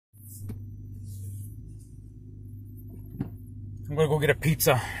I'm gonna go get a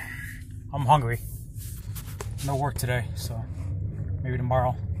pizza. I'm hungry. No work today, so maybe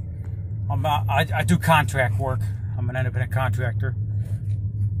tomorrow. I do contract work. I'm an independent contractor.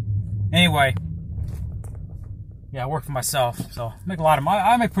 Anyway, yeah, I work for myself, so I make a lot of money.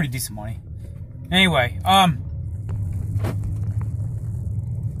 I make pretty decent money. Anyway,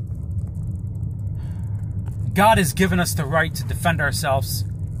 God has given us the right to defend ourselves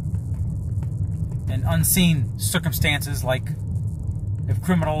in unseen circumstances, like if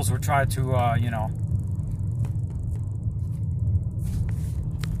criminals were trying to,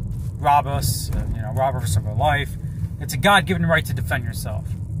 rob us, rob us of our life. It's a God-given right to defend yourself.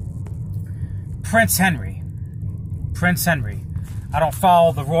 Prince Henry. I don't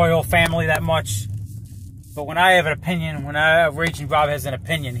follow the royal family that much, but when I have an opinion, when Raging Rob has an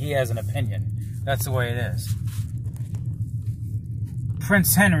opinion, he has an opinion. That's the way it is.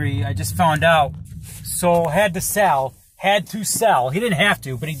 Prince Henry, I just found out, so had to sell. He didn't have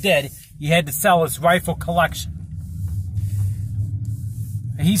to, but he did. He had to sell his rifle collection.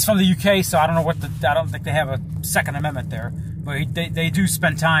 He's from the UK, so I don't know I don't think they have a Second Amendment there, but they do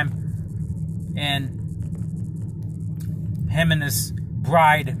spend time, and him and his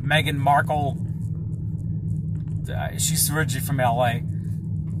bride, Meghan Markle, she's originally from LA.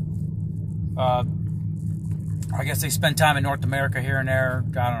 I guess they spend time in North America here and there.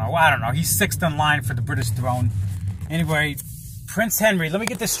 I don't know. He's sixth in line for the British throne. Anyway, Prince Henry, let me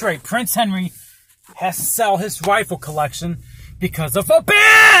get this straight. Prince Henry has to sell his rifle collection because of a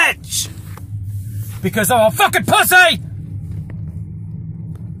bitch! Because of a fucking pussy!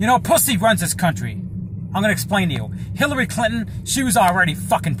 You know, pussy runs this country. I'm going to explain to you. Hillary Clinton, she was already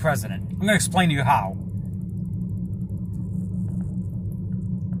fucking president. I'm going to explain to you how.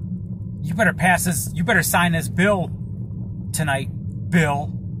 You better sign this bill tonight,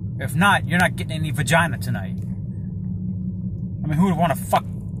 Bill. If not, you're not getting any vagina tonight. I mean, who would want to fuck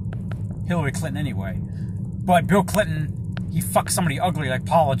Hillary Clinton anyway? But Bill Clinton, he fucked somebody ugly like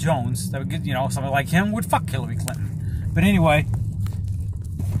Paula Jones. That would get, somebody like him would fuck Hillary Clinton. But anyway,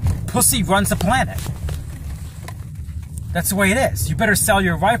 pussy runs the planet. That's the way it is. You better sell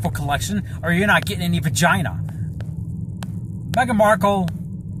your rifle collection or you're not getting any vagina. Meghan Markle,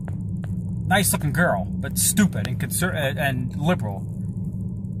 nice looking girl, but stupid and liberal.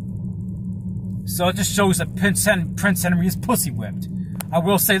 So it just shows that Prince Henry is pussy whipped. I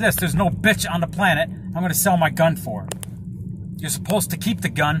will say this, there's no bitch on the planet I'm going to sell my gun for. You're supposed to keep the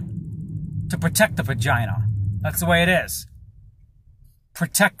gun to protect the vagina. That's the way it is.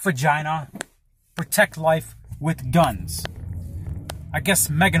 Protect vagina, protect life with guns. I guess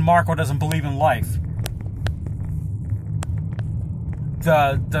Meghan Markle doesn't believe in life.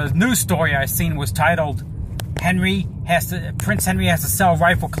 The news story I seen was titled, Prince Henry has to sell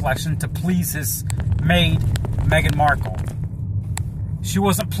rifle collection to please his maid, Meghan Markle. She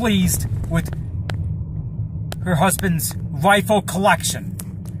wasn't pleased with her husband's rifle collection.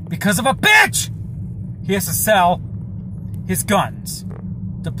 Because of a bitch! He has to sell his guns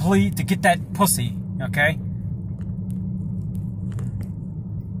to get that pussy, okay?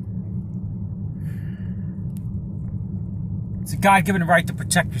 It's a God-given right to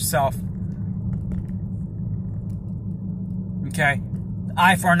protect yourself. Okay?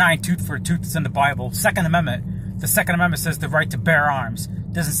 Eye for an eye, tooth for a tooth is in the Bible. Second Amendment. The Second Amendment says the right to bear arms.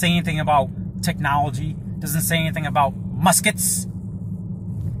 Doesn't say anything about technology. Doesn't say anything about muskets.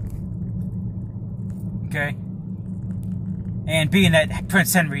 Okay? And being that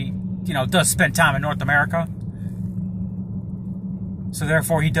Prince Henry, does spend time in North America, so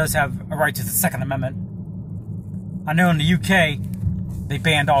therefore he does have a right to the Second Amendment. I know in the UK, they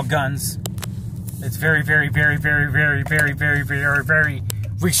banned all guns. It's very, very, very, very, very, very, very, very, very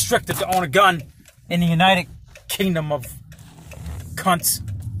restricted to own a gun in the United Kingdom of cunts.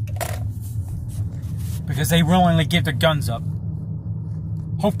 Because they willingly give their guns up.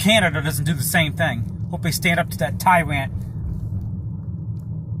 Hope Canada doesn't do the same thing. Hope they stand up to that tyrant,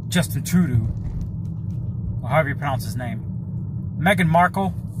 Justin Trudeau, or however you pronounce his name. Meghan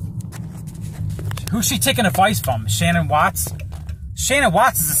Markle. Who's she taking advice from? Shannon Watts? Shannon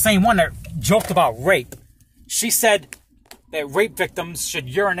Watts is the same one that joked about rape. She said that rape victims should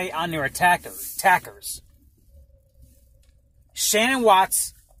urinate on their attackers. Shannon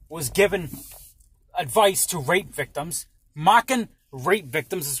Watts was given advice to rape victims. Mocking rape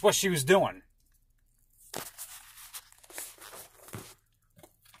victims is what she was doing.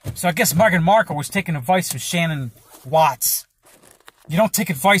 So I guess Meghan Markle was taking advice from Shannon Watts. You don't take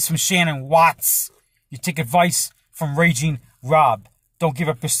advice from Shannon Watts. You take advice from Raging Rob. Don't give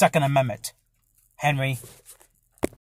up your Second Amendment, Henry.